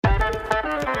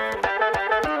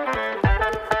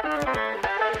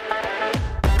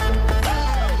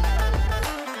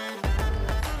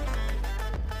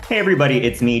Hey everybody,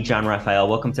 it's me, John Raphael.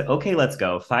 Welcome to Okay, Let's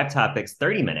Go. 5 topics,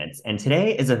 30 minutes. And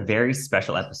today is a very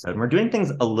special episode. We're doing things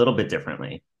a little bit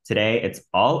differently. Today, it's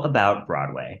all about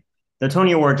Broadway. The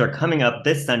Tony Awards are coming up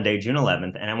this Sunday, June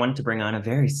 11th, and I wanted to bring on a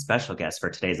very special guest for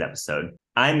today's episode.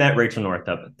 I met Rachel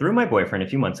Northup through my boyfriend a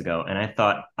few months ago, and I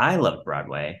thought I loved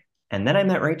Broadway. And then I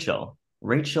met Rachel.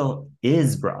 Rachel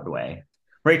is Broadway.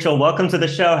 Rachel, welcome to the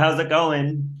show. How's it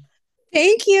going?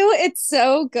 Thank you. It's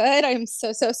so good. I'm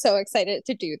so excited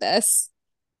to do this.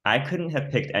 I couldn't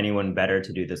have picked anyone better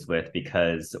to do this with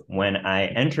because when I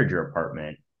entered your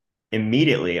apartment,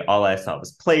 immediately all I saw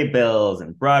was playbills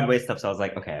and Broadway stuff. So I was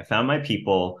like, okay, I found my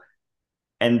people.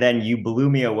 And then you blew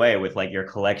me away with like your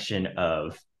collection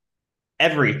of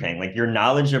everything. Like your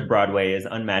knowledge of Broadway is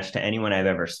unmatched to anyone I've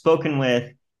ever spoken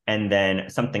with. And then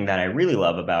something that I really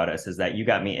love about us is that you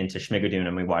got me into Schmigadoon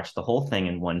and we watched the whole thing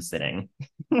in one sitting.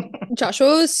 Joshua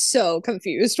was so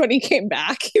confused when he came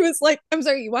back. He was like, I'm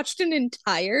sorry, you watched an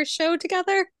entire show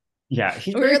together? Yeah,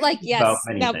 he's And we very were like, about yes,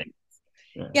 many now, things.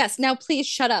 Yeah. yes, now please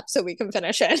shut up so we can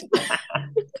finish it.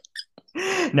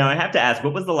 Now I have to ask,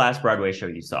 what was the last Broadway show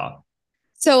you saw?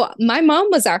 So my mom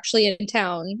was actually in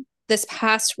town this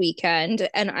past weekend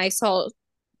and I saw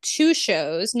two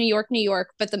shows, New York,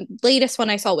 but the latest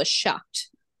one I saw was Shucked,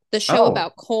 the show Oh,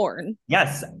 about corn.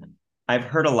 yes. I've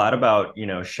heard a lot about,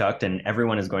 Shucked and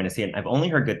everyone is going to see it. I've only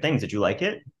heard good things. Did you like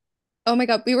it? Oh my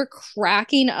God, we were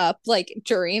cracking up like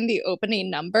during the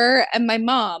opening number. And my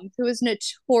mom, who is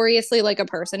notoriously like a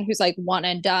person who's like one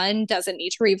and done, doesn't need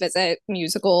to revisit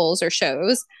musicals or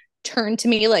shows, turned to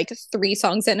me like three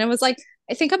songs in and was like,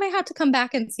 I think I might have to come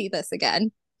back and see this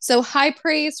again. So high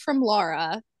praise from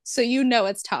Laura. So you know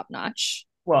it's top notch.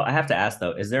 Well, I have to ask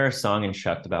though, is there a song in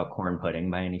Shucked about corn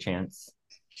pudding by any chance?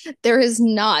 There is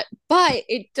not, but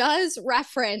it does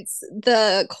reference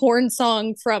the corn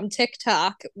song from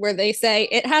TikTok where they say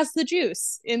it has the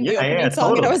juice in Yeah, the yeah, opening song.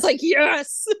 And I totally. was like,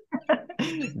 yes.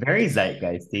 Very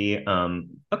zeitgeisty.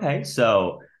 Okay,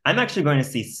 so I'm actually going to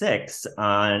see Six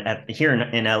on at here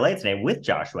in LA today with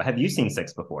Joshua. Have you seen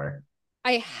Six before?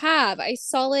 I have. I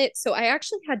saw it. So I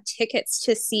actually had tickets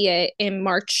to see it in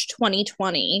March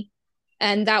 2020.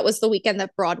 And that was the weekend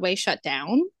that Broadway shut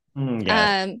down.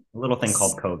 Yes, Um, a little thing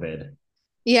called COVID.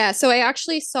 yeah. So I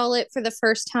actually saw it for the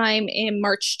first time in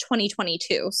March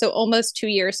 2022. So almost 2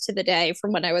 years to the day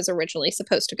from when I was originally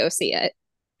supposed to go see it.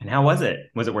 And how was it?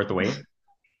 Was it worth the wait?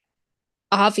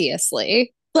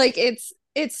 Obviously. Like it's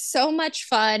so much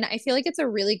fun. I feel like it's a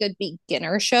really good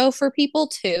beginner show for people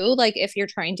too. Like if you're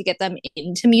trying to get them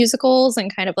into musicals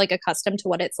and kind of like accustomed to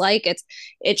what it's like.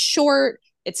 It's short,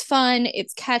 it's fun,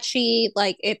 it's catchy.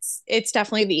 Like it's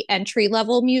definitely the entry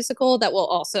level musical that will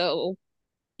also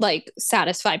like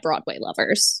satisfy Broadway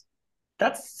lovers.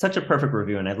 That's such a perfect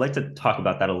review, and I'd like to talk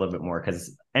about that a little bit more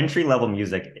because entry level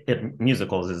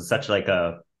musicals is such like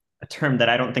a term that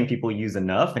I don't think people use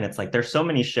enough. And it's like there's so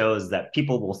many shows that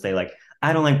people will say like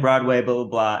I don't like Broadway, blah blah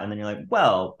blah, and then you're like,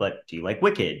 well, but do you like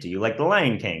Wicked? Do you like The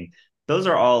Lion King? Those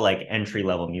are all like entry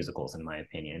level musicals, in my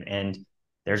opinion, and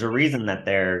there's a reason that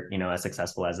they're as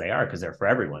successful as they are because they're for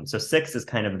everyone. So Six is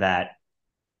kind of that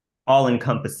all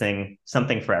encompassing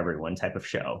something for everyone type of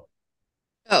show.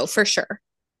 Oh, for sure.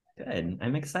 Good.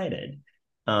 I'm excited.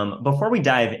 Before we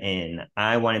dive in,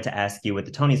 I wanted to ask you with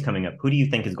the Tonys coming up, who do you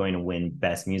think is going to win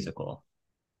Best Musical?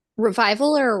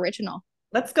 Revival or original?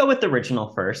 Let's go with the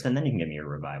original first, and then you can give me your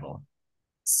revival.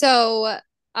 So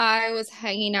I was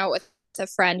hanging out with a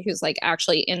friend who's like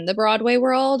actually in the Broadway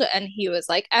world, and he was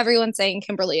like, everyone's saying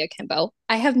Kimberly Akimbo.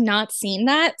 I have not seen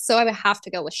that, so I would have to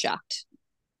go with Shucked.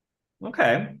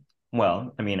 Okay.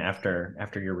 Well, I mean, after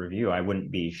your review, I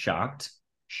wouldn't be shocked.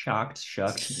 Shocked,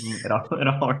 shucked. It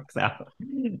all works out.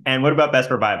 And what about Best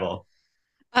Revival?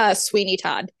 Sweeney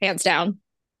Todd, hands down.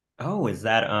 Oh, is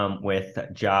that with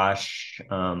Josh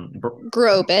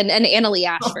Groban and Annalie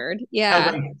oh, Ashford. I was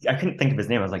Yeah. like, I couldn't think of his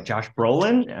name. I was like, Josh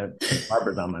Brolin?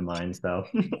 Barbara's on my mind, so.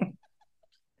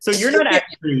 So you're not Yeah.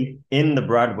 actually in the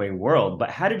Broadway world, but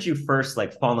how did you first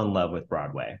like fall in love with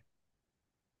Broadway?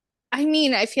 I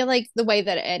mean, I feel like the way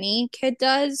that any kid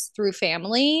does through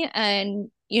family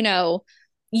and,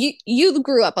 you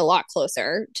grew up a lot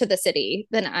closer to the city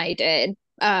than I did.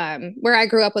 Where I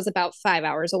grew up was about 5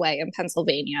 hours away in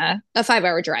Pennsylvania, a 5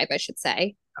 hour drive, I should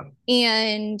say.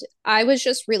 And I was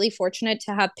just really fortunate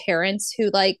to have parents who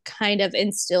like kind of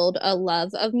instilled a love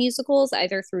of musicals,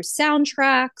 either through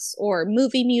soundtracks or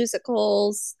movie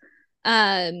musicals.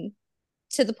 Um,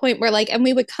 to the point where like, and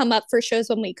we would come up for shows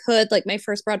when we could. Like my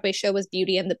first Broadway show was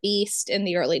Beauty and the Beast in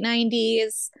the early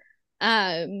 90s.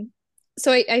 Um,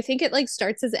 so I think it like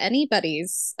starts as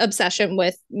anybody's obsession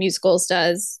with musicals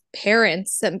does,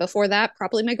 parents, and before that,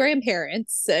 probably my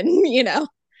grandparents, and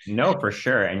No, for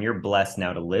sure. And you're blessed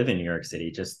now to live in New York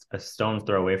City, just a stone's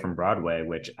throw away from Broadway,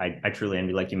 which I truly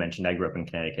envy. Like you mentioned, I grew up in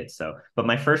Connecticut. So, but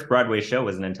my first Broadway show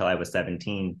wasn't until I was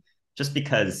 17, just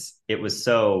because it was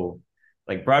so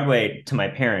like Broadway to my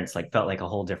parents, like felt like a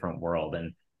whole different world.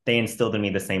 And they instilled in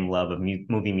me the same love of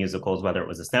movie musicals, whether it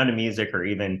was The Sound of Music or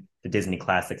even the Disney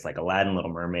classics like Aladdin,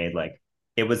 Little Mermaid. Like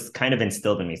it was kind of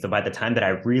instilled in me. So by the time that I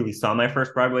really saw my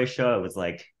first Broadway show, it was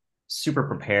like, super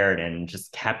prepared and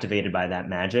just captivated by that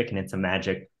magic. And it's a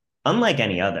magic unlike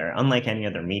any other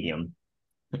medium.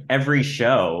 Every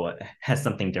show has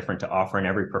something different to offer, and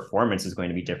every performance is going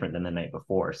to be different than the night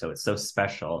before. So it's so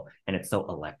special and it's so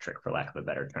electric, for lack of a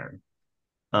better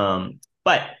term.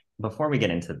 But before we get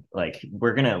into like,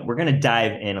 we're gonna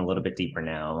dive in a little bit deeper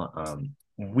now.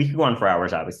 We could go on for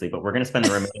hours, obviously, but we're going to spend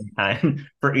the remaining time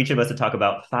for each of us to talk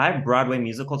about 5 Broadway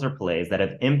musicals or plays that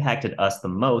have impacted us the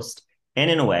most and,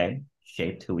 in a way,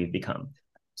 shaped who we've become.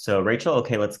 So, Rachel,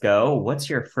 okay, let's go. What's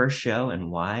your first show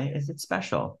and why is it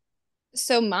special?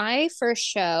 So my first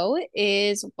show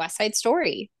is West Side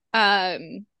Story. That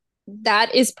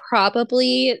is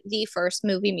probably the first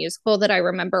movie musical that I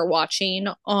remember watching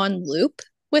on loop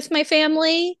with my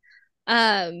family.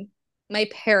 Um, my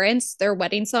parents, their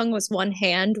wedding song was One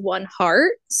Hand, One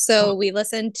Heart. So Oh, we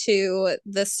listened to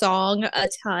the song a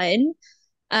ton.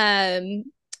 Um,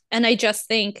 and I just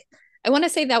think I want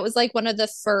to say that was like one of the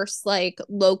first like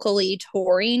locally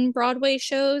touring Broadway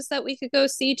shows that we could go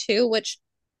see too, which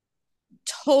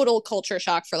total culture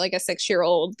shock for like a 6 year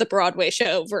old, the Broadway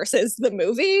show versus the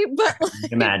movie. But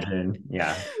like, imagine.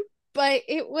 Yeah. but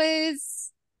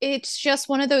it's just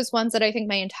one of those ones that I think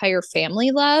my entire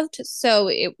family loved. So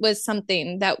it was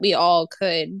something that we all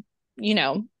could,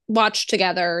 watch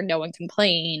together. No one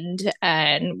complained.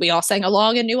 And we all sang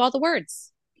along and knew all the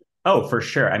words. Oh, for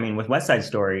sure. I mean, with West Side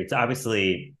Story, it's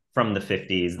obviously from the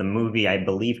 50s. The movie, I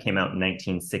believe, came out in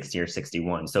 1960 or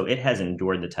 61. So it has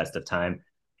endured the test of time.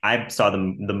 I saw the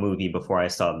movie before I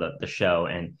saw the show,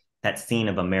 and that scene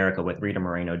of America with Rita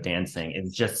Moreno dancing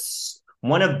is just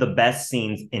one of the best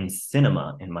scenes in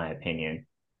cinema, in my opinion.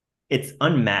 It's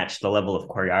unmatched, the level of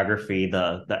choreography,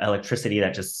 the electricity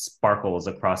that just sparkles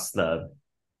across the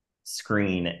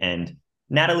screen. And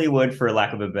Natalie Wood, for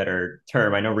lack of a better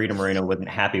term, I know Rita Moreno wasn't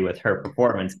happy with her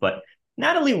performance, but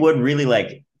Natalie Wood really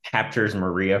like captures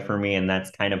Maria for me, and that's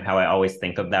kind of how I always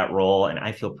think of that role. And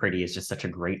I Feel Pretty is just such a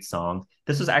great song.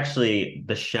 This was actually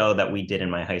the show that we did in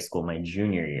my high school my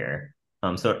junior year,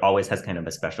 so it always has kind of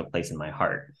a special place in my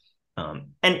heart.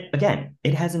 And again,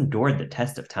 it has endured the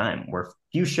test of time, where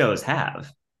few shows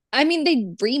have. I mean,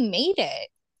 they remade it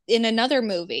in another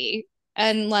movie.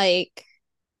 And like,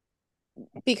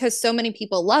 because so many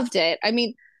people loved it. I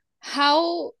mean,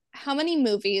 how many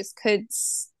movies could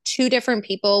two different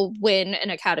people win an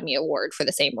Academy Award for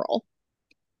the same role?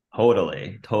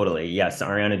 Totally, totally. Yes,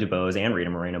 Ariana DeBose and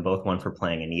Rita Moreno both won for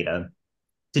playing Anita.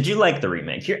 Did you like the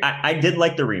remake? Here, I did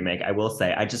like the remake. I will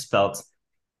say, I just felt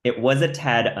it was a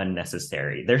tad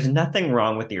unnecessary. There's nothing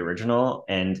wrong with the original,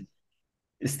 and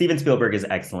Steven Spielberg is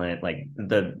excellent. Like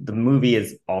the movie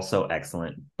is also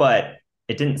excellent, but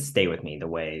it didn't stay with me the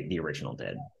way the original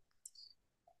did.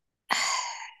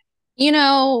 You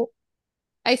know,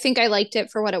 I think I liked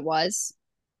it for what it was,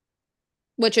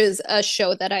 which is a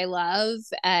show that I love.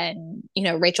 And,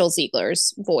 Rachel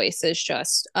Ziegler's voice is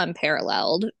just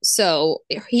unparalleled. So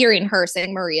hearing her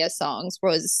sing Maria's songs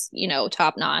was,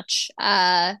 top notch.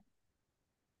 But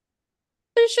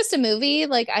it's just a movie.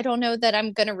 Like, I don't know that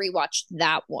I'm going to rewatch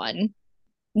that one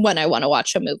when I want to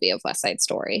watch a movie of West Side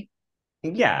Story.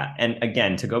 Yeah, and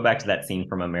again, to go back to that scene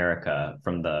from America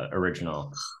from the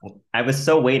original, I was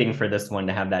so waiting for this one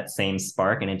to have that same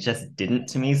spark, and it just didn't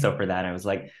to me. So for that, I was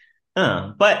like,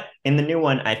 But in the new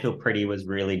one, I Feel Pretty was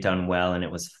really done well, and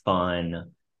it was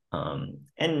fun.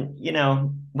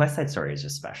 And West Side Story is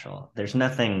just special. There's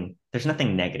nothing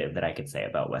negative that I could say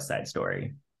about West Side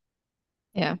Story.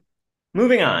 Yeah.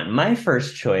 Moving on, my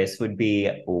first choice would be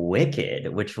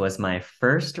Wicked, which was my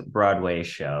first Broadway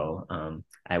show.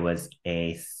 I was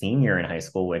a senior in high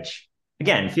school, which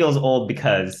again feels old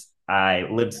because I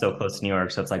lived so close to New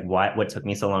York. So it's like, what took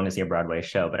me so long to see a Broadway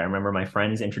show? But I remember my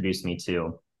friends introduced me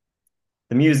to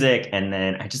the music, and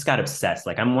then I just got obsessed.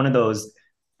 Like I'm one of those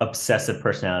obsessive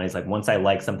personalities. Like once I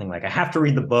like something, like I have to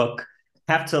read the book,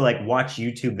 have to like watch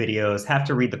YouTube videos, have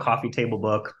to read the coffee table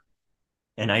book,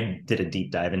 and I did a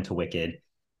deep dive into Wicked.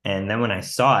 And then when I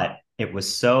saw it, it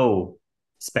was so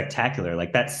spectacular.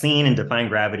 Like that scene in Defying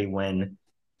Gravity when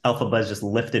Alpha Buzz just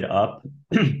lifted up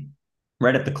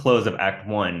right at the close of Act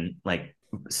One, like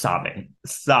sobbing,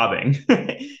 sobbing.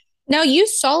 Now you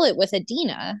saw it with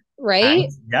Adina. right?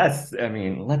 Yes, I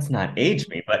mean, let's not age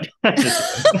me, but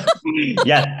just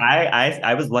yes,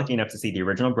 I was lucky enough to see the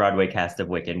original Broadway cast of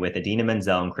Wicked with Idina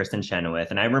Menzel and Kristen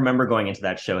Chenoweth, and I remember going into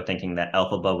that show thinking that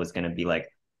Elphaba was going to be like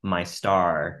my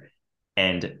star,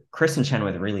 and Kristen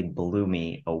Chenoweth really blew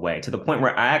me away to the point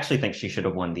where I actually think she should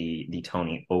have won the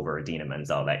Tony over Idina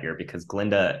Menzel that year because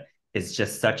Glinda is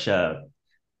just such a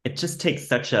it just takes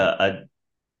such a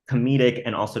comedic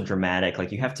and also dramatic.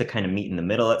 Like you have to kind of meet in the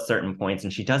middle at certain points,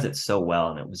 and she does it so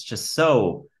well, and it was just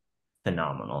so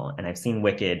phenomenal. And I've seen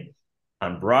Wicked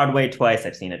on Broadway twice.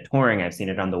 I've seen it touring. I've seen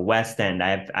it on the West End.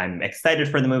 I'm excited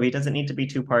for the movie. Does it need to be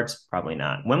two parts? Probably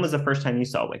not. When was the first time you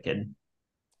saw Wicked?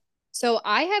 So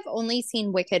I have only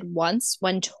seen Wicked once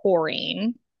when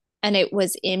touring, and it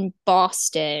was in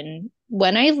Boston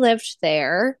when I lived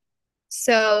there.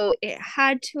 So it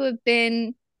had to have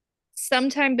been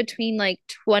sometime between like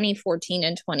 2014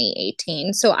 and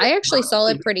 2018. So I actually saw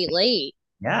it pretty late.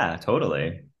 Yeah,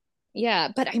 totally. Yeah,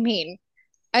 but I mean,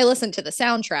 I listened to the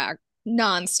soundtrack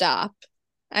nonstop.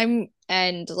 I'm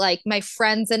and like my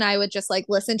friends and I would just like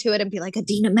listen to it and be like,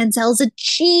 Adina Menzel's a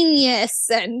genius,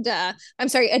 and I'm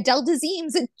sorry, Adele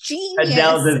Dazeem's a Adele genius.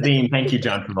 Dazeem. Thank you,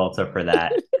 John Travolta, for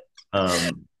that.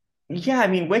 Um, yeah, I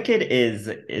mean, Wicked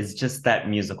is just that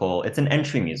musical. It's an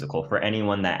entry musical for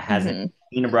anyone that hasn't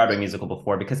Mm-hmm. seen a Broadway musical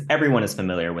before, because everyone is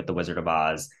familiar with The Wizard of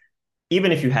Oz.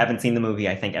 Even if you haven't seen the movie,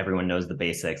 I think everyone knows the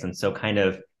basics. And so kind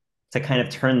of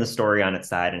turn the story on its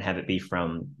side and have it be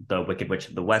from the Wicked Witch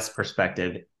of the West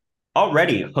perspective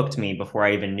already hooked me before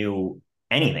I even knew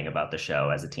anything about the show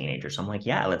as a teenager. So I'm like,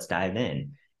 yeah, let's dive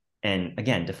in. And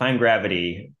again, Define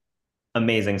Gravity,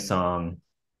 amazing song,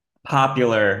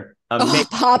 popular, Oh, amazing.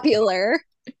 popular.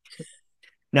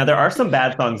 Now there are some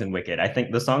bad songs in Wicked. I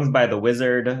think the songs by the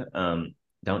Wizard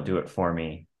don't do it for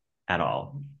me at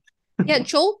all. Yeah,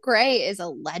 Joel Grey is a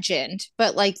legend,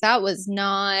 but like that was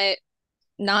not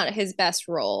his best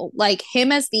role. Like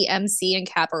him as the MC in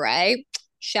Cabaret,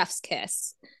 chef's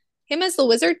kiss. Him as the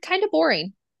wizard, kind of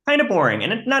boring. Kind of boring,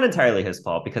 and it's not entirely his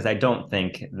fault because I don't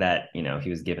think that he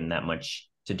was given that much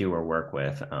to do or work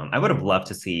with. I would have loved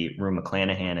to see Rue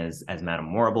McClanahan as Madame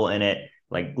Morrible in it,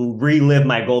 like relive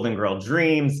my Golden Girl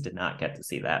dreams. Did not get to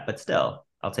see that, but still,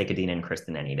 I'll take Adina and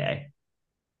Kristen any day.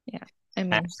 Yeah. I I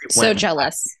mean, actually so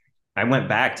jealous. I went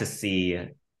back to see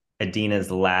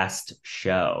Adina's last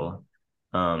show,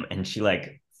 and she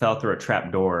like fell through a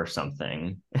trap door or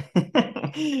something,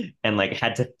 and like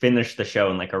had to finish the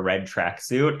show in like a red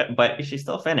tracksuit, but she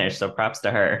still finished. So props to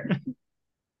her.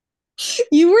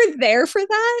 You were there for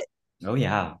that? Oh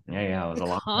yeah, yeah, yeah. It was a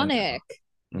long time ago. Iconic.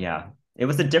 Yeah, it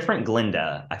was a different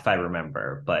Glinda, if I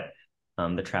remember, but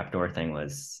the trapdoor thing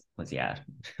was yeah.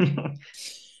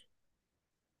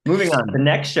 Moving on, the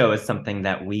next show is something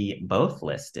that we both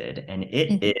listed, and it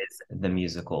Mhm. is the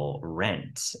musical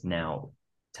Rent. Now,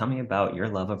 tell me about your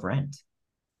love of Rent.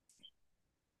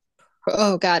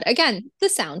 Oh God. Again, the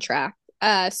soundtrack.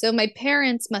 So my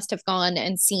parents must have gone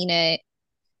and seen it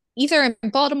either in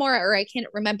Baltimore or I can't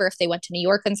remember if they went to New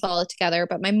York and saw it together,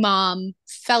 but my mom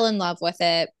fell in love with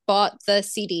it, bought the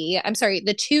CD. I'm sorry,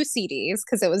 the two CDs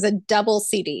because it was a double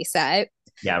CD set.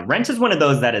 Yeah, Rent is one of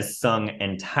those that is sung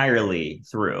entirely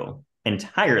through.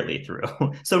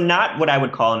 So not what I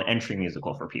would call an entry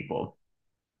musical for people.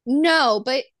 No,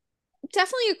 but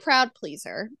definitely a crowd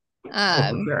pleaser. Oh, for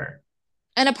Um, sure.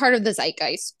 and a part of the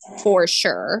zeitgeist for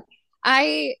sure.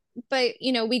 I but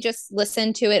we just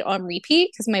listened to it on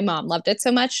repeat because my mom loved it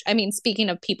so much. I mean, speaking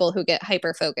of people who get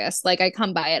hyper focused, like I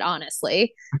come by it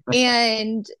honestly.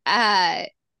 And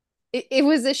it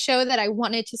was a show that I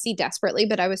wanted to see desperately,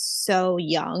 but I was so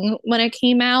young when it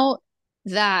came out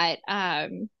that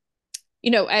when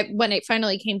it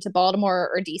finally came to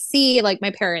Baltimore or DC, like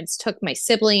my parents took my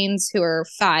siblings who are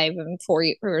 5 and 4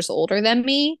 years older than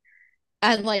me,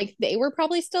 and like they were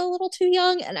probably still a little too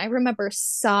young. And I remember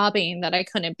sobbing that I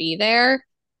couldn't be there.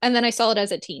 And then I saw it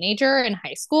as a teenager in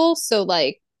high school. So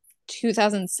like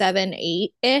 2007,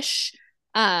 8 ish.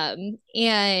 And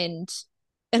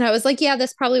I was like, yeah,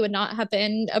 this probably would not have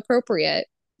been appropriate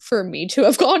for me to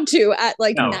have gone to at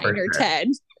like No, for 9 or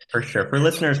 10. For sure. For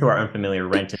listeners who are unfamiliar,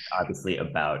 Rent is obviously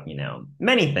about,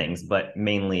 many things, but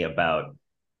mainly about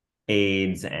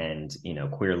AIDS and,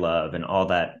 queer love and all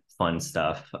that fun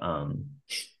stuff.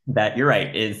 That you're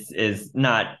right is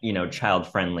not, child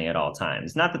friendly at all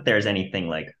times. Not that there's anything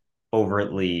like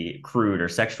overtly crude or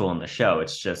sexual in the show.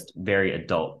 It's just very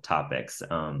adult topics.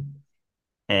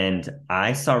 And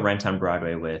I saw Rent on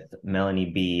Broadway with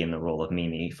Melanie B in the role of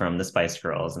Mimi from the Spice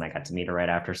Girls, and I got to meet her right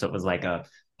after. So it was like a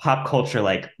pop culture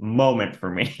like moment for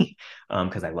me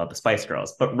because I love the Spice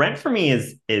Girls. But Rent for me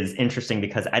is interesting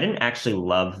because I didn't actually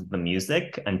love the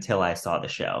music until I saw the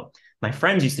show. My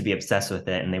friends used to be obsessed with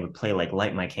it and they would play like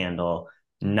Light My Candle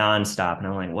nonstop. And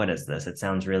I'm like, what is this? It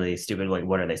sounds really stupid. Like,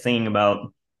 what are they singing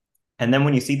about? And then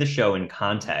when you see the show in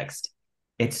context,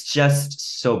 it's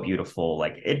just so beautiful.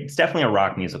 Like it's definitely a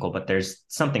rock musical, but there's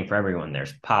something for everyone.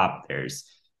 There's pop, there's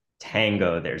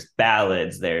tango, there's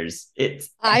ballads, there's it's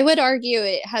I would argue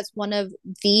it has one of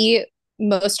the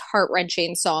most heart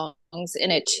wrenching songs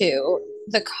in it too.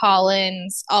 The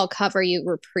Collins "I'll Cover You"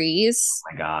 reprise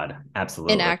my God, in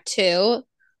absolutely. Act Two.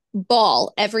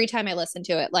 Ball every time I listen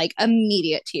to it, like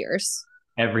immediate tears.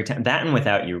 Every time that and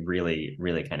without you really,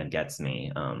 really kind of gets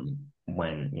me.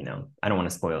 When I don't want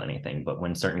to spoil anything, but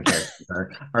when certain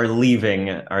characters are leaving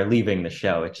the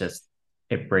show,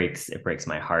 it breaks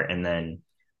my heart. And then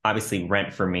obviously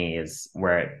Rent for me is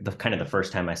where the kind of the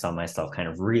first time I saw myself kind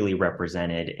of really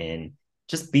represented in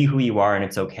just be who you are and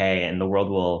it's okay. And the world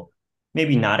will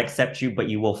maybe not accept you, but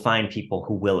you will find people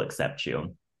who will accept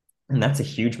you. And that's a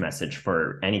huge message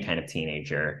for any kind of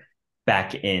teenager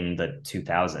back in the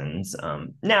 2000s.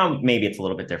 Now maybe it's a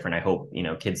little bit different. I hope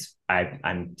kids.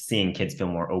 I'm seeing kids feel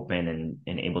more open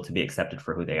and able to be accepted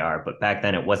for who they are. But back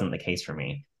then it wasn't the case for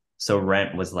me. So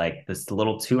Rent was like this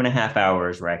little 2.5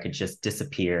 hours where I could just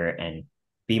disappear and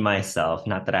be myself.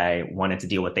 Not that I wanted to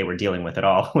deal with what they were dealing with at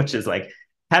all, which is like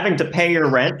having to pay your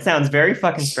rent sounds very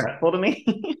fucking stressful to me.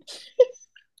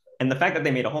 And the fact that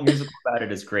they made a whole musical about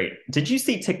it is great. Did you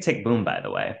see Tick Tick Boom, by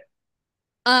the way?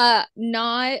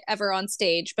 Not ever on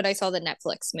stage, but I saw the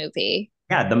Netflix movie.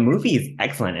 Yeah, the movie is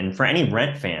excellent. And for any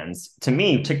Rent fans, to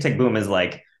me, Tick Tick Boom is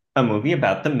like a movie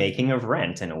about the making of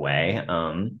Rent in a way.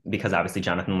 Because obviously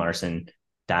Jonathan Larson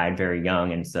died very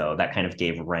young. And so that kind of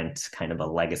gave Rent kind of a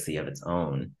legacy of its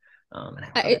own. And I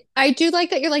love I it. I do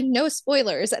like that you're like no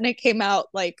spoilers, and it came out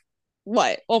like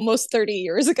what almost 30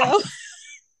 years ago.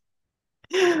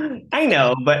 I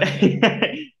know, but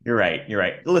you're right. You're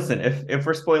right. Listen, if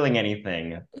we're spoiling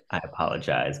anything, I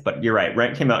apologize. But you're right.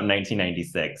 Rent came out in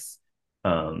 1996.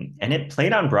 And it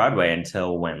played on Broadway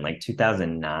until when, like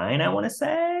 2009, I want to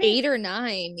say. 8 or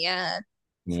 9, yeah,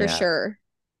 for Yeah. sure.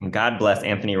 And God bless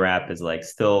Anthony Rapp is like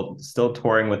still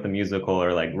touring with the musical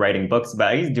or like writing books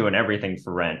about it. He's doing everything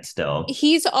for Rent still.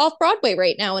 He's off Broadway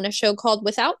right now in a show called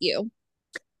Without You.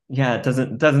 Yeah,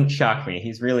 it doesn't shock me.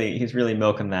 He's really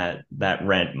milking that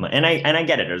rent, and I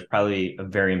get it. It was probably a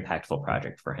very impactful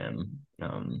project for him.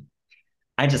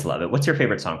 I just love it. What's your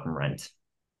favorite song from Rent?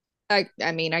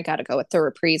 I mean, I gotta go with the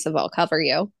reprise of "I'll Cover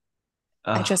You."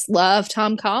 I Oh, just love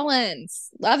Tom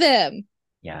Collins. Love him.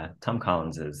 yeah, Tom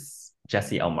Collins is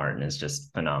Jesse L. Martin is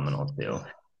just phenomenal too.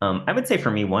 I would say for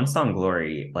me, One Song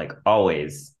Glory like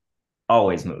always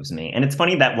moves me. And it's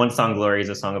funny that One Song Glory is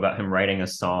a song about him writing a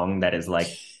song that is like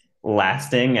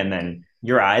lasting, and then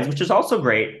Your Eyes, which is also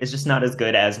great, is just not as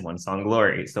good as One Song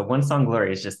Glory. So One Song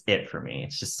Glory is just it for me.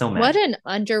 It's just so What magical. an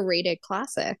underrated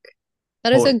classic.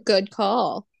 That is Oh, a good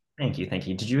call. thank you, thank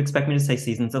you. Did you expect me to say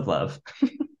Seasons of Love?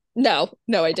 No,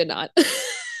 no, I did not.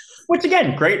 Which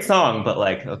again, great song, but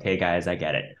like, okay, guys, I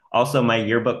get it. Also, my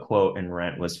yearbook quote in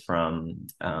Rent was from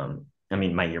I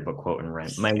mean my yearbook quote in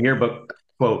Rent. My yearbook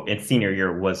quote in senior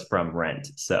year was from Rent.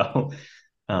 So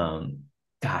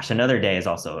gosh, Another Day is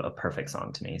also a perfect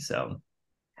song to me. So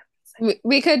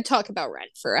We could talk about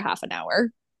Rent for a half an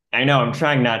hour. I know I'm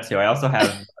trying not to. I also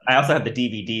have the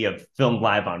DVD of filmed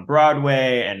live on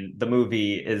Broadway, and the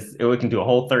movie is we can do a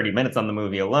whole 30 minutes on the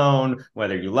movie alone,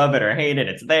 whether you love it or hate it,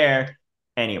 it's there.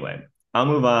 Anyway, I'll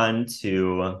move on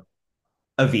to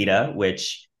Evita,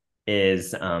 which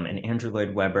is an Andrew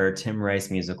Lloyd Webber, Tim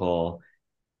Rice musical.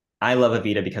 I love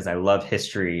Evita because I love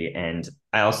history. And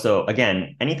I also,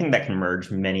 again, anything that can merge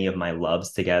many of my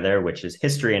loves together, which is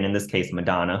history. And in this case,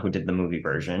 Madonna, who did the movie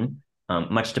version,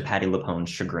 much to Patti LuPone's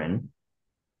chagrin,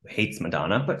 who hates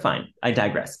Madonna, but fine. I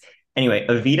digress. Anyway,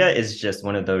 Evita is just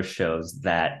one of those shows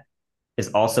that is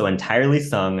also entirely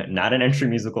sung, not an entry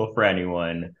musical for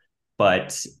anyone,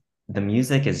 but the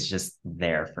music is just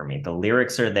there for me. The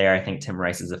lyrics are there. I think Tim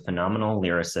Rice is a phenomenal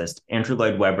lyricist. Andrew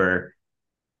Lloyd Webber,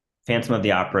 Phantom of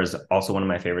the Opera is also one of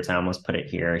my favorites. I almost put it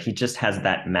here. He just has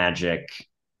that magic,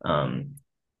 um,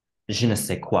 je ne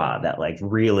sais quoi that like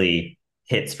really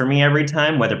hits for me every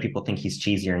time, whether people think he's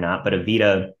cheesy or not. But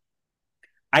Evita,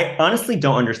 I honestly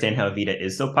don't understand how Evita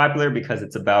is so popular because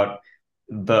it's about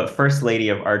the first lady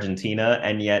of Argentina,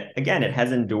 and yet again, it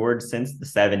has endured since the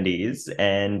 70s,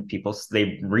 and people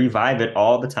they revive it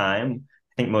all the time.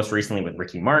 I think most recently with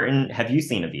Ricky Martin. Have you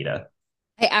seen Evita?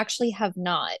 I actually have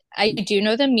not. I do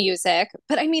know the music,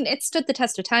 but I mean, it stood the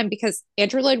test of time because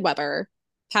Andrew Lloyd Webber,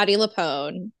 Patti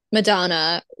LuPone.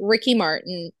 Madonna, Ricky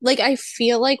Martin. Like I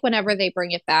feel like whenever they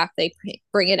bring it back, they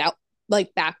bring it out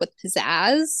like back with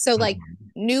pizzazz. So like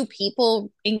Mhm. new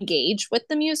people engage with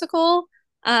the musical.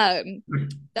 Um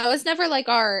that was never like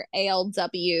our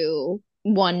ALW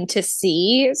one to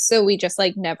see, so we just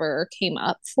like never came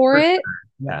up for For it. sure.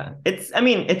 Yeah. I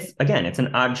mean, it's again, it's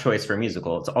an odd choice for a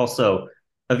musical. It's also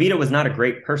Evita was not a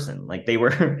great person. Like they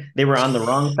were they were on the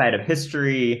wrong side of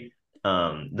history.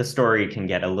 The story can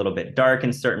get a little bit dark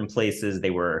in certain places. They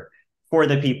were for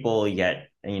the people, yet,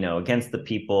 against the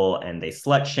people, and they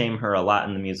slut shame her a lot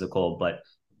in the musical. But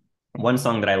one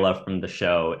song that I love from the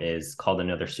show is called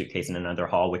Another Suitcase in Another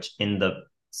Hall, which in the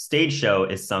stage show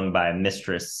is sung by a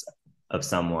mistress of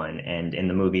someone. And in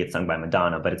the movie, it's sung by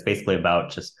Madonna. But it's basically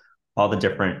about just all the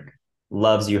different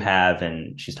loves you have.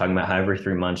 And she's talking about how every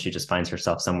 3 months she just finds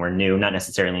herself somewhere new, not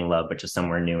necessarily in love, but just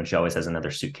somewhere new. And she always has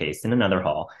another suitcase in another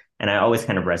hall. And I always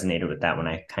kind of resonated with that when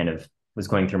I kind of was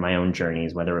going through my own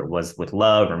journeys, whether it was with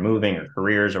love or moving or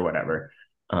careers or whatever.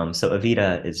 So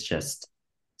Evita is just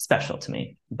special to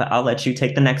me. But I'll let you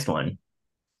take the next one.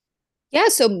 Yeah,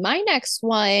 so my next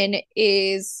one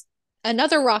is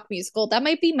another rock musical. That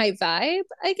might be my vibe,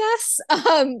 I guess.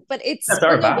 But it's That's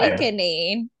our Spring vibe.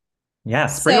 Awakening. Yeah,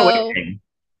 Spring So Awakening.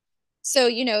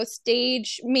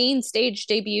 main stage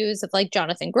debuts of like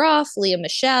Jonathan Groff, Leah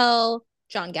Michelle,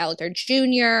 John Gallagher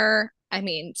Jr. I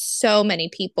mean, so many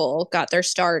people got their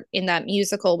start in that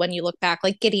musical when you look back,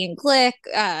 like Gideon Glick,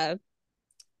 the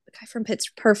guy from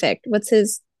Pitch Perfect. What's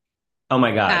his Oh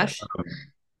my God. Ash?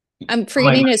 I'm Oh my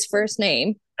forgetting God. his first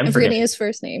name. I'm I'm forgetting forgetting. his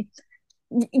first name,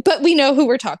 but we know who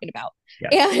we're talking about.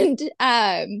 Yeah.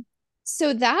 And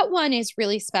so that one is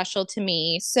really special to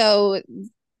me. So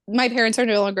my parents are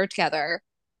no longer together.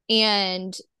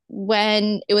 And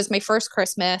when it was my first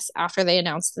Christmas after they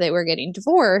announced they were getting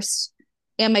divorced,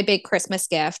 and my big Christmas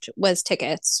gift was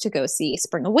tickets to go see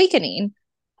Spring Awakening.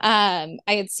 I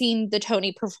had seen the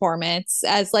Tony performance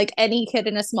as like any kid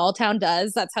in a small town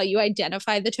does. That's how you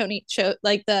identify the Tony show,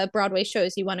 like the Broadway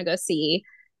shows you want to go see.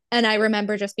 And I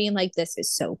remember just being like, this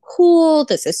is so cool.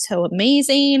 This is so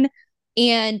amazing.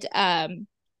 And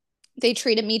they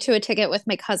treated me to a ticket with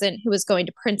my cousin who was going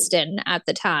to Princeton at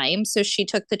the time. So she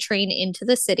took the train into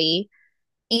the city.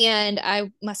 And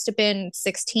I must have been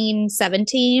 16,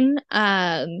 17.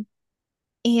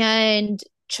 And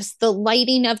just the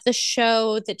lighting of the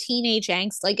show, the teenage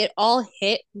angst, like it all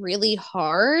hit really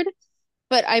hard.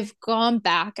 But I've gone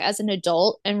back as an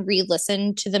adult and re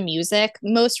listened to the music,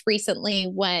 most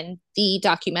recently when the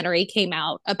documentary came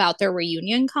out about their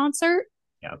reunion concert.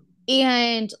 Yeah.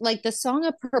 And like the song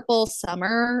of Purple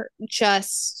Summer,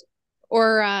 just,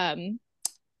 or, oh,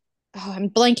 I'm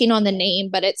blanking on the name,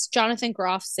 but it's Jonathan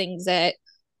Groff sings it.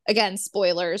 Again,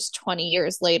 spoilers 20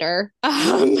 years later.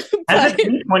 Has But it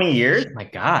been 20 years? My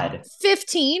God.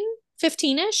 15,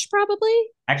 15-ish probably.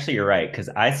 Actually, you're right, because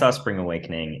I saw Spring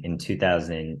Awakening in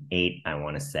 2008, I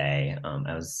want to say.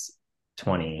 I was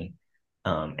 20.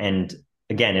 And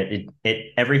again,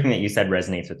 everything that you said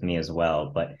resonates with me as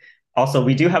well. But also,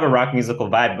 we do have a rock musical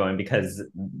vibe going because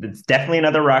it's definitely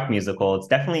another rock musical. It's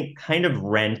definitely kind of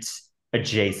Rent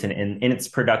adjacent in its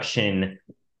production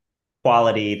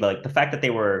quality. Like the fact that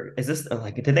is this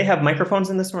like, did they have microphones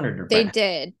in this one or did They Brett?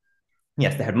 did.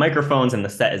 Yes, they had microphones and the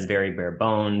set is very bare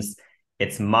bones.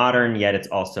 It's modern, yet it's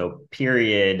also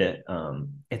period.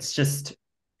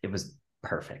 It was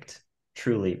perfect,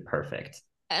 truly perfect.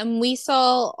 And we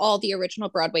saw all the original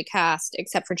Broadway cast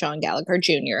except for John Gallagher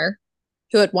Jr.,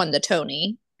 who had won the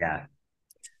Tony. Yeah.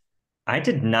 I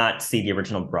did not see the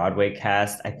original Broadway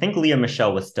cast. I think Leah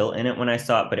Michelle was still in it when I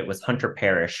saw it, but it was Hunter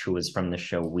Parrish, who was from the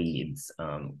show Weeds,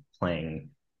 playing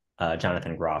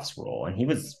Jonathan Groff's role. And he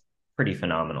was pretty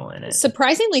phenomenal in it.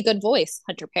 Surprisingly good voice,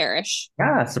 Hunter Parrish.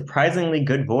 Yeah, surprisingly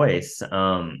good voice.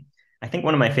 I think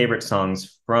one of my favorite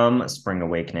songs from Spring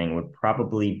Awakening would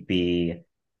probably be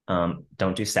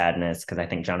Don't Do Sadness, because I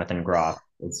think not Jonathan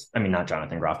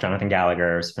Groff, Jonathan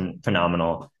Gallagher is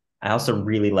phenomenal. I also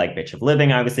really like Bitch of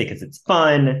Living, obviously, because it's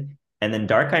fun. And then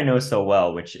Dark I Know So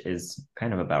Well, which is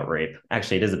kind of about rape.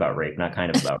 Actually, it is about rape, not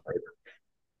kind of about rape.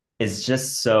 Is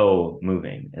just so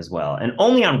moving as well. And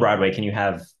only on Broadway can you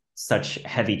have such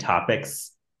heavy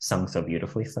topics sung so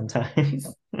beautifully sometimes.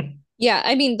 Yeah,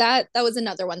 I mean that was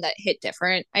another one that hit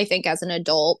different. I think as an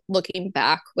adult, looking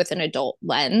back with an adult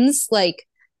lens, like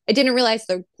I didn't realize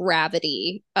the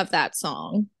gravity of that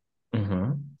song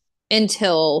Mm-hmm.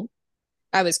 until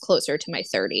I was closer to my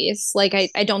 30s. Like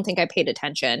I don't think I paid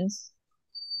attention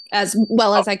as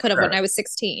well Oh, as I could have when I sure. was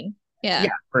 16. Yeah, Yeah.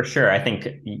 for sure. I think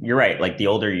you're right. Like the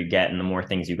older you get and the more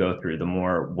things you go through, the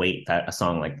more weight that a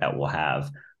song like that will have.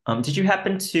 Did you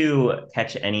happen to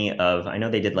catch any of, I know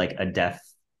they did like a deaf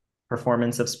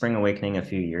performance of Spring Awakening a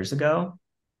few years ago?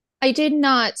 I did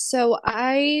not. So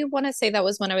I want to say that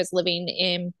was when I was living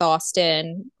in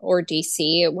Boston or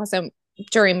DC. It wasn't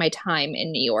during my time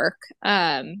in New York.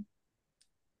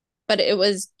 But it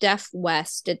was Def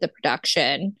West did the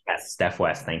production. Yes, Steph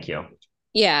West. Thank you.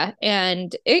 Yeah,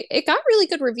 and it got really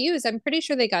good reviews. I'm pretty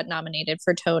sure they got nominated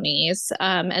for Tonys.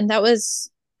 And that was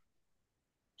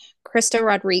Krista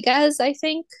Rodriguez, I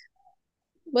think,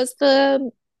 was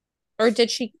the or did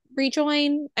she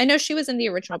rejoin? I know she was in the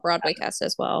original Broadway cast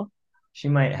as well. She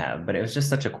might have, but it was just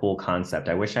such a cool concept.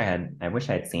 I wish I had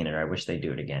seen it, or I wish they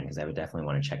do it again because I would definitely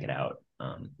want to check it out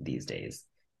these days.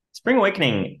 Spring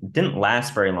Awakening didn't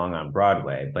last very long on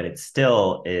Broadway, but it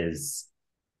still is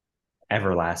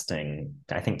everlasting,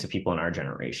 I think, to people in our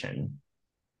generation.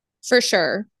 For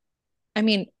sure. I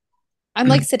mean, I'm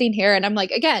like sitting here and I'm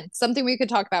like, again, something we could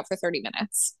talk about for 30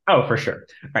 minutes. Oh, for sure.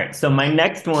 All right. So my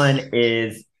next one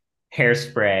is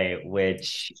Hairspray,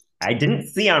 which I didn't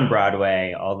see on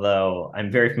Broadway, although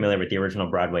I'm very familiar with the original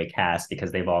Broadway cast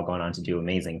because they've all gone on to do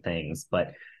amazing things.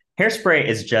 But Hairspray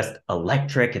is just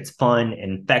electric, it's fun,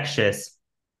 infectious.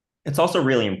 It's also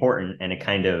really important, and it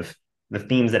kind of the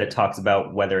themes that it talks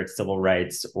about, whether it's civil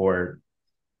rights or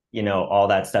all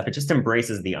that stuff, it just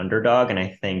embraces the underdog. And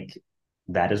I think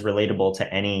that is relatable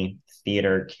to any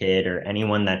theater kid or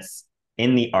anyone that's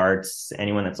in the arts,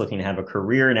 anyone that's looking to have a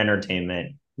career in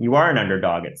entertainment. You are an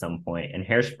underdog at some point, and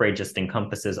Hairspray just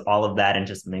encompasses all of that and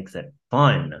just makes it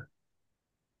fun.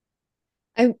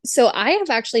 I have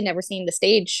actually never seen the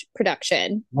stage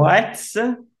production. What?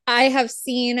 I have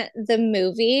seen the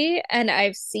movie and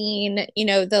I've seen,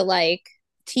 the like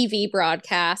TV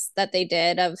broadcast that they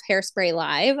did of Hairspray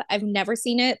live. I've never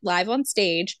seen it live on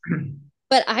stage,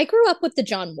 but I grew up with the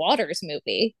John Waters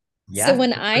movie. So Yes.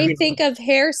 when I think of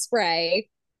Hairspray,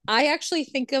 I actually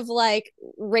think of like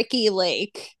Ricky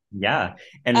Lake Yeah.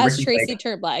 And as Ricky Tracy Lake,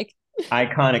 Turnblad.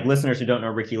 iconic. Listeners who don't know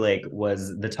Ricky Lake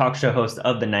was the talk show host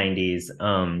of the 90s.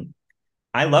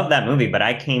 I love that movie, but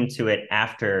I came to it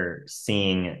after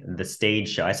seeing the stage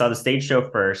show. I saw the stage show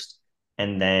first,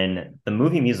 and then the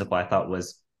movie musical I thought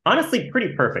was honestly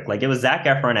pretty perfect. Like it was Zac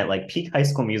Efron at like peak High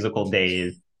School Musical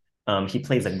days. He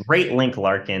plays a great Link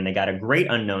Larkin. They got a great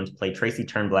unknown to play Tracy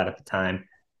Turnblad at the time.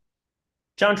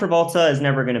 John Travolta is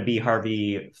never going to be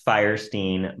Harvey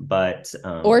Firestein, but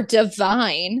Or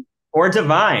Divine. or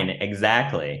Divine,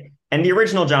 exactly. And the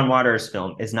original John Waters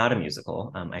film is not a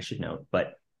musical, I should note,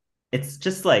 but it's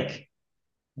just like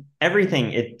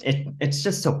everything. It's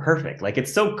just so perfect. Like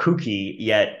it's so kooky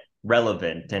yet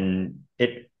relevant, and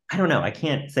it. I don't know. I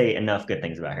can't say enough good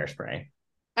things about Hairspray.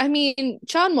 I mean,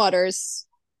 John Waters,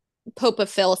 Pope of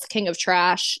Filth, King of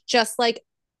Trash, just like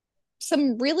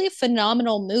some really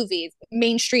phenomenal movies,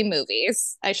 mainstream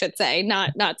movies, I should say,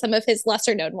 not some of his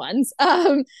lesser known ones.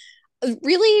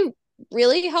 Really,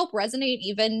 really help resonate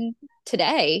even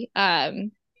today.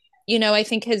 I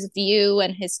think his view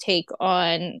and his take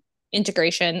on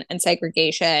integration and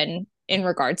segregation in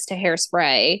regards to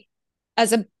Hairspray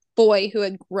as a boy who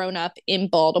had grown up in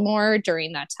Baltimore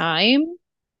during that time.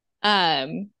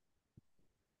 Um,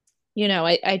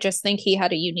 I just think he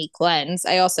had a unique lens.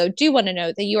 I also do want to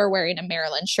note that you are wearing a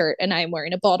Maryland shirt and I'm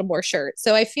wearing a Baltimore shirt.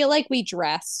 So I feel like we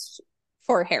dressed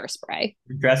for Hairspray.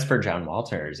 Dress for John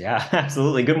Walters. Yeah,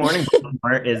 absolutely. Good Morning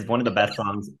Baltimore is one of the best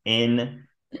songs in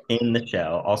the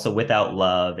show. Also, Without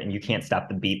Love and You Can't Stop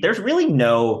the Beat. There's really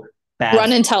no bad.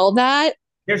 Run and tell that.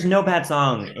 There's no bad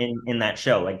song in that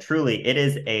show. Like truly, it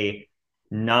is a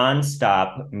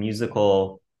nonstop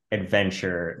musical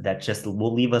adventure that just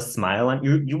will leave a smile on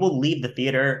you. You will leave the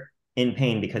theater in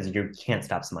pain because you can't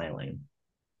stop smiling.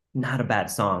 Not a bad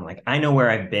song. Like I Know Where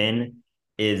I've Been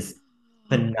is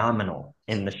phenomenal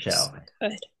in the show. So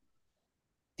good.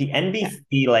 The Yeah.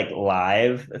 NBC like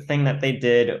live thing that they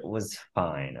did was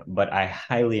fine, but I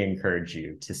highly encourage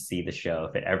you to see the show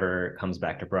if it ever comes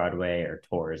back to Broadway or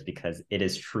tours because it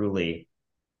is truly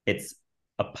it's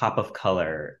a pop of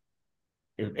color.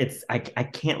 I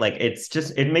can't like it's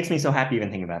just it makes me so happy even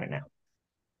thinking about it now.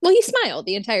 Well, you smile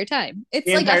the entire time. The It's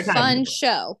like a entire time. fun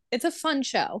show. It's a fun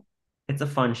show. It's a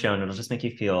fun show and it'll just make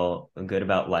you feel good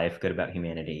about life, good about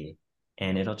humanity,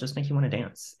 and it'll just make you want to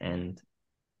dance. And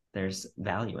there's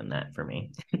value in that for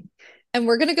me. And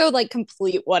we're going to go like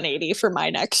complete 180 for my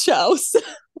next shows.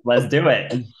 Let's do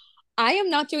it. I am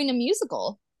not doing a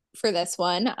musical for this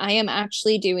one. I am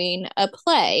actually doing a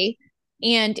play,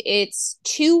 and it's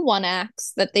two one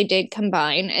acts that they did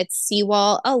combine. It's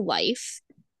Seawall, A Life.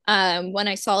 When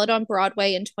I saw it on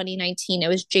Broadway in 2019, it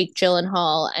was Jake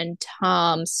Gyllenhaal and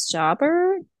Tom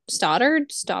Stoddard.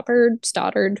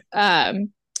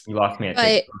 You lost me at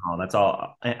Jake But Gyllenhaal. That's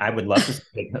all. I would love to see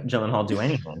Jake Gyllenhaal do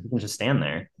anything. He can just stand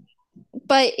there.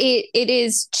 but it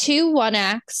is two one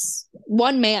acts,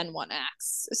 one man one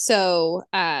acts. So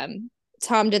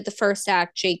Tom did the first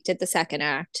act, Jake did the second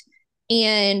act,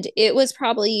 and it was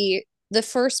probably the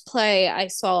first play I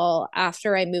saw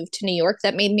after I moved to New York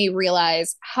that made me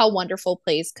realize how wonderful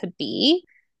plays could be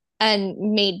and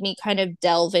made me kind of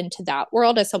delve into that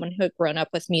world as someone who had grown up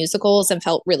with musicals and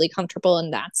felt really comfortable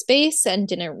in that space and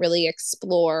didn't really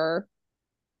explore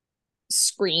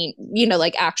screen,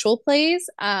 like actual plays.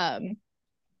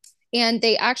 And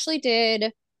they actually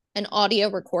did an audio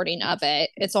recording of it.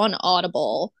 It's on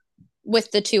Audible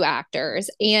with the two actors.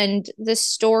 And the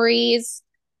stories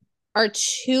are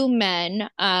two men.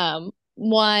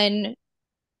 One,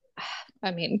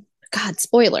 I mean, God,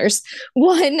 spoilers.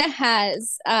 One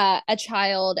has a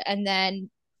child and then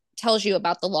tells you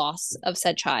about the loss of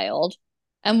said child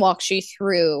and walks you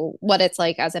through what it's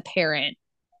like as a parent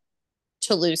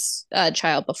to lose a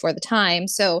child before the time.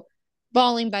 So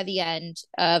bawling by the end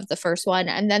of the first one.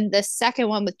 And then the second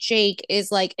one with Jake is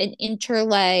like an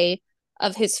interlay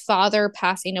of his father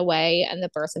passing away and the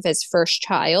birth of his first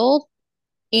child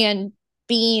and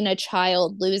being a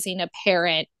child, losing a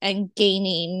parent, and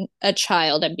gaining a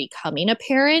child and becoming a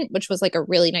parent, which was like a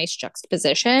really nice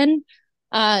juxtaposition.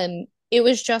 It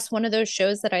was just one of those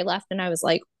shows that I left and I was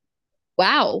like,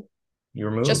 wow, You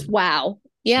were just moved. wow.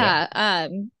 Yeah. Yeah.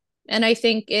 And I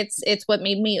think it's what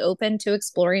made me open to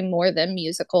exploring more than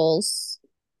musicals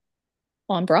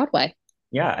on Broadway.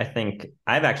 Yeah, I think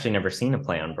I've actually never seen a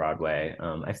play on Broadway.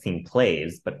 I've seen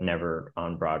plays, but never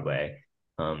on Broadway.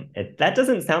 That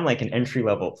doesn't sound like an entry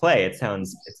level play. It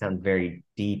sounds very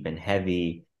deep and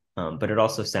heavy, but it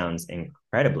also sounds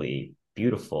incredibly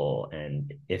beautiful.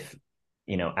 And if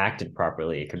acted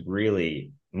properly, it could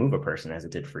really move a person as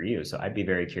it did for you. So I'd be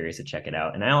very curious to check it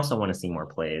out. And I also want to see more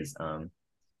plays,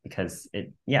 because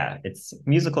it's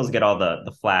musicals get all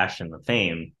the flash and the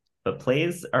fame, but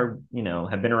plays are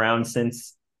have been around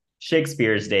since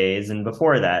Shakespeare's days and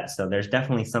before that. So there's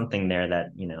definitely something there that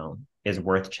is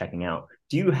worth checking out.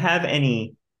 Do you have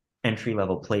any entry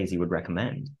level plays you would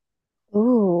recommend?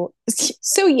 Ooh.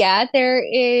 So yeah, there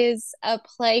is a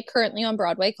play currently on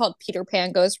Broadway called Peter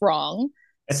Pan Goes Wrong.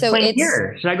 It's So playing it's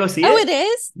here. Should I go see Oh, it? it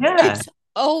is? Yeah. It's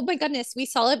Oh my goodness. We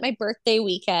saw it my birthday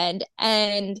weekend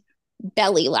and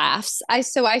belly laughs. I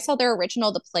saw their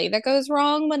original The Play That Goes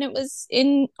Wrong when it was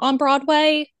in on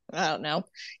Broadway. I don't know,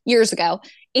 years ago.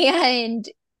 And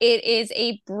it is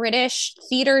a British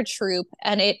theater troupe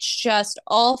and it's just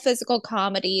all physical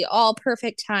comedy, all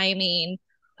perfect timing.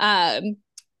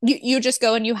 You just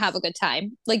go and you have a good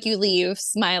time. Like you leave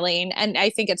smiling and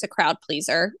I think it's a crowd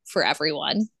pleaser for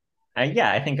everyone.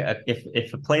 Yeah, I think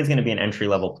if a play is going to be an entry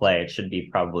level play, it should be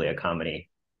probably a comedy.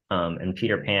 And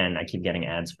Peter Pan, I keep getting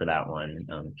ads for that one.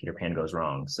 Peter Pan Goes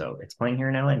Wrong, so it's playing here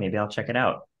in LA. Maybe I'll check it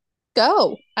out.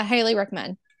 Go. I highly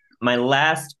recommend. My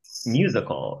last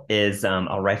musical is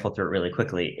I'll rifle through it really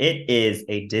quickly. It is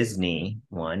a Disney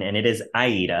one, and it is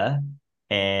Aida.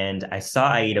 And I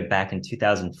saw Aida back in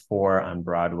 2004 on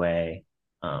Broadway.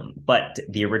 But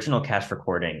the original cast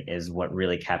recording is what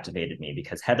really captivated me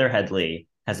because Heather Headley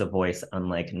has a voice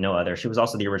unlike no other. She was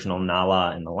also the original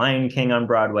Nala in The Lion King on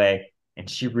Broadway, and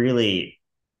she really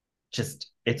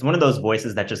just it's one of those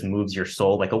voices that just moves your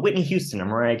soul, like a Whitney Houston or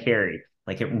Mariah Carey.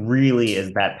 Like it really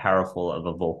is that powerful of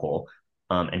a vocal.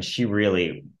 And she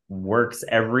really works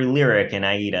every lyric in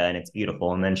Aida, and it's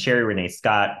beautiful. And then Sherry Renee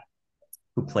Scott,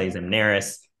 who plays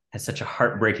Amneris, has such a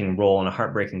heartbreaking role and a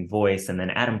heartbreaking voice. And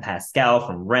then Adam Pascal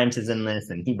from Rent is in this,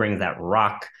 and he brings that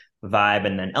rock vibe.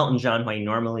 And then Elton John, who I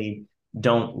normally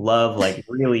don't love, like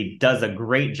really does a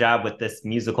great job with this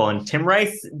musical. And Tim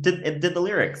Rice did the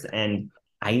lyrics, and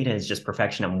Aida is just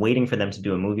perfection. I'm waiting for them to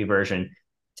do a movie version.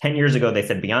 10 years ago, they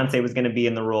said Beyonce was going to be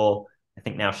in the role. I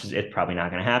think now it's probably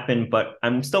not going to happen, but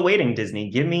I'm still waiting. Disney,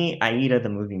 give me Aida the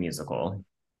movie musical.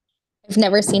 I've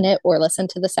never seen it or listened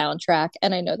to the soundtrack,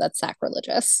 and I know that's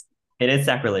sacrilegious. It is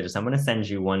sacrilegious. I'm going to send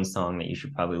you one song that you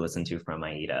should probably listen to from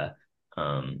Aida.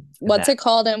 What's That it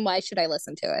called and why should I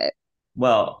listen to it?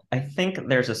 Well, I think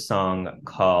there's a song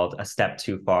called "A Step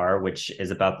Too Far," which is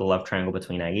about the love triangle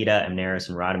between Aida, Amneris,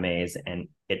 and Radames, and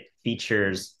it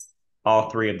features all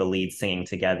three of the leads singing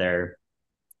together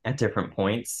at different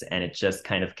points, and it just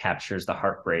kind of captures the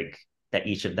heartbreak that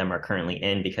each of them are currently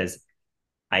in because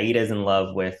Aida is in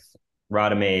love with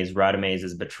Radames. Radames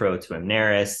is betrothed to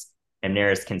Amneris.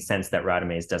 Amneris can sense that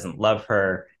Radames doesn't love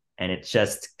her, and it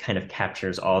just kind of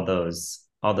captures all those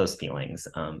feelings.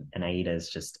 And Aida is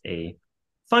just a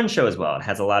fun show as well. It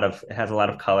has a lot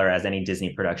of color, as any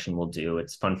Disney production will do.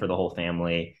 It's fun for the whole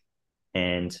family,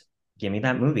 and give me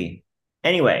that movie.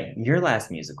 Anyway, your last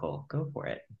musical, go for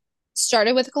it.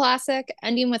 Started with a classic,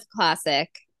 ending with a classic.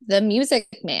 The Music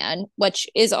Man, which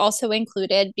is also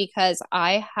included because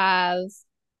I have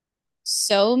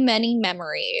so many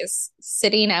memories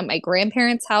sitting at my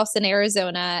grandparents' house in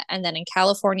Arizona and then in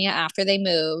California after they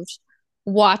moved,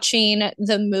 watching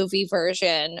the movie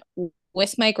version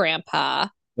with my grandpa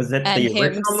Was it and the him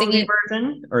original movie singing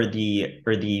version or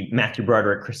the Matthew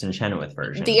Broderick, Kristen Chenoweth the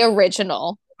version?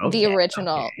 original. The Okay,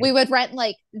 original. We okay. would rent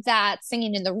like that,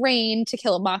 Singing in the Rain, To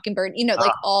Kill a Mockingbird, like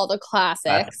Ah, all the classic.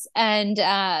 classics. And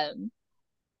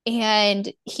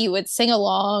he would sing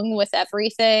along with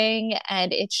everything.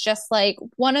 And it's just like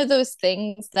one of those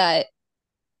things that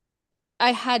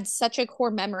I had such a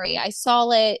core memory. I saw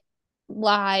it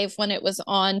live when it was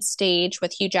on stage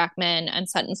with Hugh Jackman and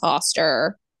Sutton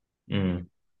Foster Mm.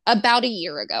 about a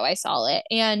year ago. I saw it.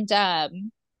 And I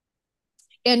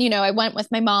went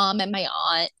with my mom and my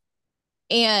aunt,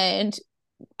 and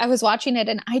I was watching it,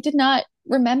 and I did not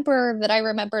remember that I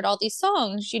remembered all these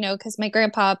songs, because my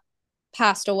grandpa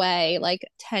passed away like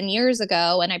 10 years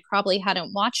ago, and I probably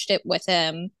hadn't watched it with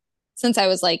him since I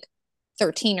was like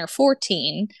 13 or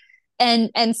 14.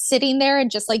 And sitting there and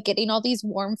just like getting all these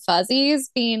warm fuzzies,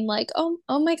 being like, oh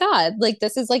my God, like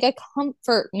this is like a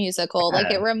comfort musical. Like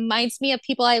it Yeah. reminds me of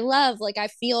people I love. Like I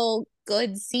feel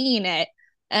good seeing it.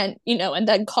 And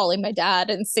then calling my dad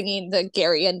and singing the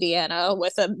Gary Indiana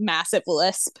with a massive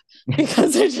lisp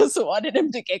because I just wanted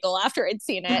him to giggle after I'd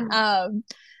seen it.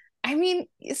 I mean,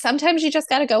 sometimes you just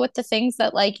got to go with the things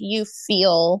that like you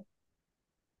feel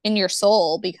in your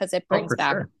soul because it Oh, brings for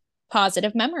back sure.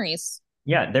 positive memories.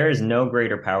 Yeah, there is no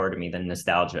greater power to me than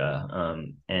nostalgia.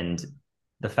 And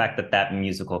the fact that that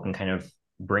musical can kind of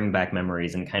bring back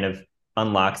memories and kind of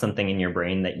unlock something in your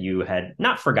brain that you had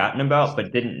not forgotten about,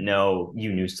 but didn't know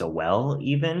you knew so well,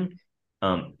 even,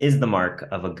 is the mark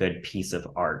of a good piece of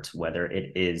art, whether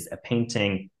it is a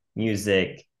painting,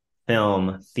 music,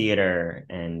 film, theater,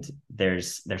 and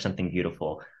there's something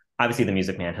beautiful. Obviously, The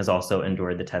Music Man has also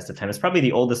endured the test of time. It's probably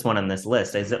the oldest one on this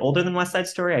list. Is it older than West Side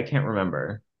Story? I can't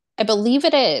remember. I believe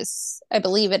it is. I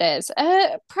believe it is.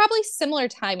 Probably similar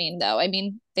timing though. I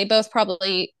mean, they both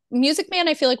probably Music Man.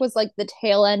 I feel like was like the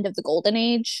tail end of the golden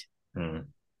age Hmm.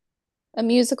 of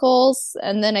musicals,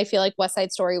 and then I feel like West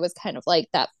Side Story was kind of like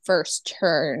that first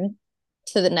turn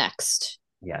to the next.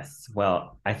 Yes.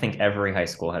 Well, I think every high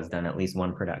school has done at least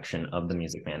one production of The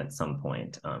Music Man at some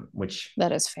point, which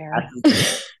That is at fair.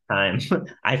 the time,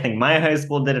 I think my high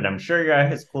school did it. I'm sure your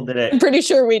high school did I'm it. pretty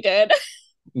sure we did.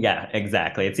 Yeah,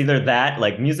 exactly. It's either that,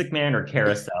 like Music Man or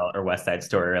Carousel or West Side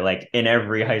Story, or like in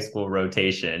every high school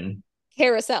rotation.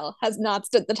 Carousel has not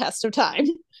stood the test of time.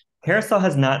 Carousel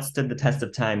has not stood the test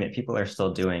of time, yet people are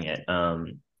still doing it.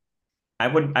 I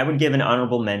would give an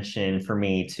honorable mention for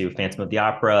me to Phantom of the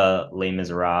Opera, Les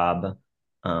Miserables,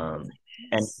 and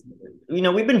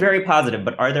we've been very positive.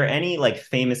 But are there any like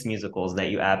famous musicals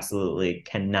that you absolutely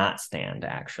cannot stand?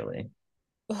 Actually,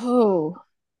 Oh,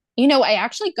 I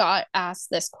actually got asked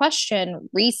this question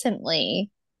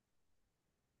recently,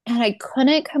 and I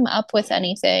couldn't come up with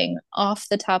anything off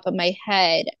the top of my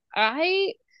head.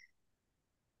 I'm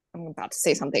about to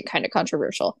say something kind of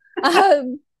controversial.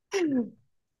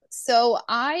 So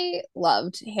I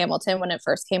loved Hamilton when it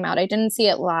first came out. I didn't see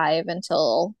it live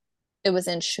until it was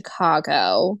in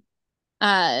Chicago.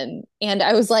 And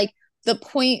I was like the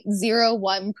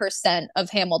 0.01% of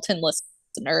Hamilton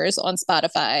listeners on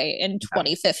Spotify in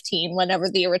 2015, whenever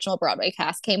the original Broadway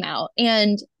cast came out.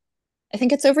 And I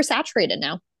think it's oversaturated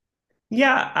now.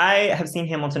 yeah, I have seen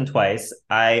Hamilton twice.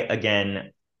 I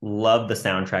again love the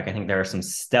soundtrack. I think there are some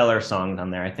stellar songs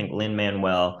on there. I think Lin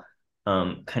Manuel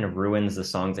kind of ruins the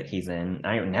songs that he's in.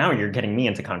 Now you're getting me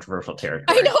into controversial I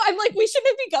territory. know. I'm like, we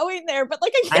shouldn't be going there, but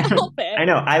like, I can't I, help it. I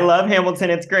know. I love Hamilton.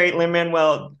 It's great. Lin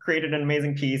Manuel created an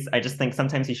amazing piece. I just think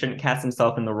sometimes he shouldn't cast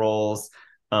himself in the roles.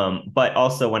 But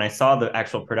also, when I saw the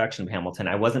actual production of Hamilton,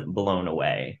 I wasn't blown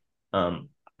away.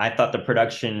 I thought the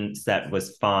production set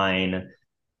was fine.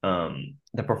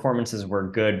 The performances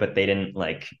were good, but they didn't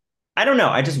like. I don't know.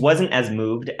 I just wasn't as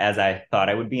moved as I thought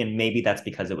I would be, and maybe that's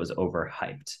because it was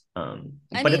overhyped. I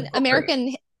But it's mean, still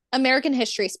great. American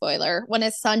history spoiler, when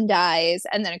his son dies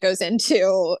and then it goes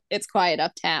into It's Quiet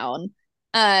Uptown.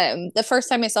 The first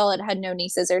time I saw it, I had no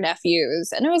nieces or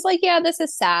nephews, and I was like, yeah, this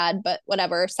is sad, but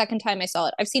whatever. Second time I saw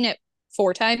it, I've seen it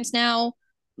 4 times now,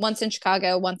 once in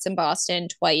Chicago, once in Boston,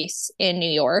 twice in New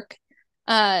York.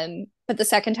 But the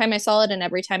second time I saw it and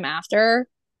every time after,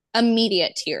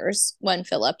 immediate tears when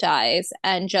Philip dies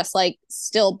and just like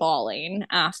still bawling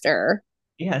after.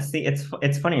 Yeah, see,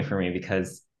 it's funny for me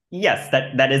because yes,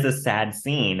 that is a sad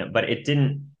scene, but it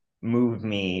didn't move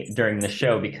me during the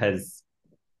show because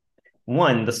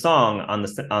one, the song on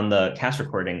the cast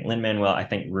recording, Lin-Manuel, I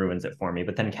think ruins it for me.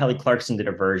 But then Kelly Clarkson did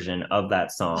a version of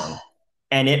that song,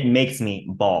 and it makes me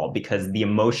bawl because the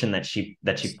emotion that she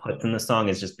puts in the song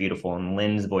is just beautiful, and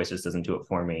Lynn's voice just doesn't do it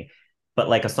for me. But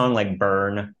like a song like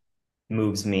 "Burn"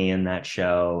 moves me in that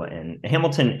show, and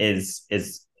Hamilton is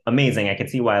amazing. I can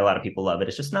see why a lot of people love it.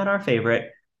 It's just not our favorite.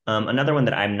 Another one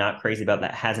that I'm not crazy about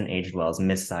that hasn't aged well is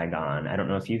Miss Saigon. I don't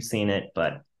know if you've seen it,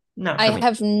 but not for I me.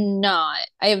 have not.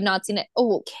 I have not seen it.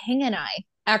 Oh, King and I.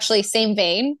 Actually, same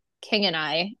vein. King and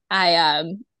I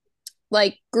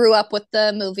like grew up with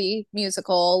the movie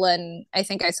musical, and I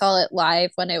think I saw it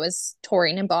live when it was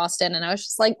touring in Boston, and I was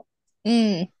just like,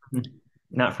 mm.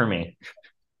 Not for me.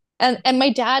 And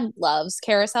my dad loves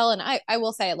Carousel, and I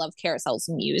will say I love Carousel's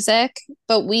music,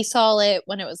 but we saw it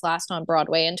when it was last on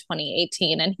Broadway in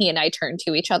 2018, and he and I turned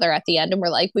to each other at the end and we're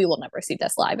like, we will never see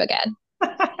this live again.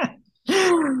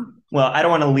 Well, I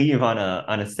don't want to leave on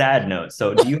a sad note.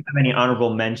 So, do you have any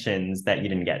honorable mentions that you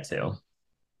didn't get to?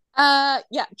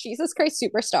 Yeah, Jesus Christ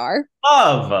Superstar.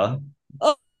 Love.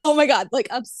 Oh, oh my god, like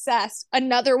obsessed.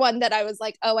 Another one that I was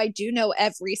like, oh, I do know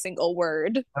every single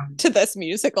word to this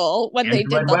musical when they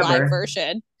Andrew did Lloyd the live Webber.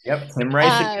 version. Yep, Tim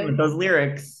Rice again with Um, those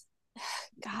lyrics.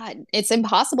 God, it's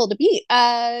impossible to beat.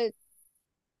 I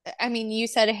mean, you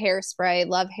said Hairspray,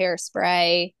 love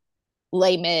Hairspray,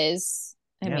 Les Mis.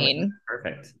 I Yeah, like mean,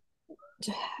 perfect.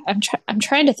 I'm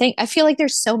trying to think. I feel like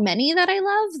there's so many that I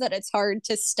love that it's hard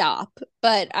to stop.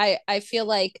 But I feel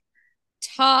like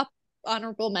top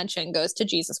honorable mention goes to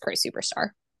Jesus Christ Superstar.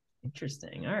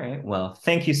 Interesting. All right. Well,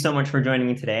 thank you so much for joining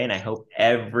me today. And I hope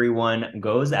everyone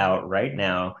goes out right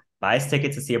now, buys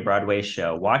tickets to see a Broadway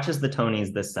show, watches the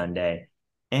Tonys this Sunday,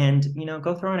 and,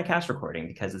 go throw in a cast recording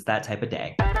because it's that type of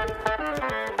day.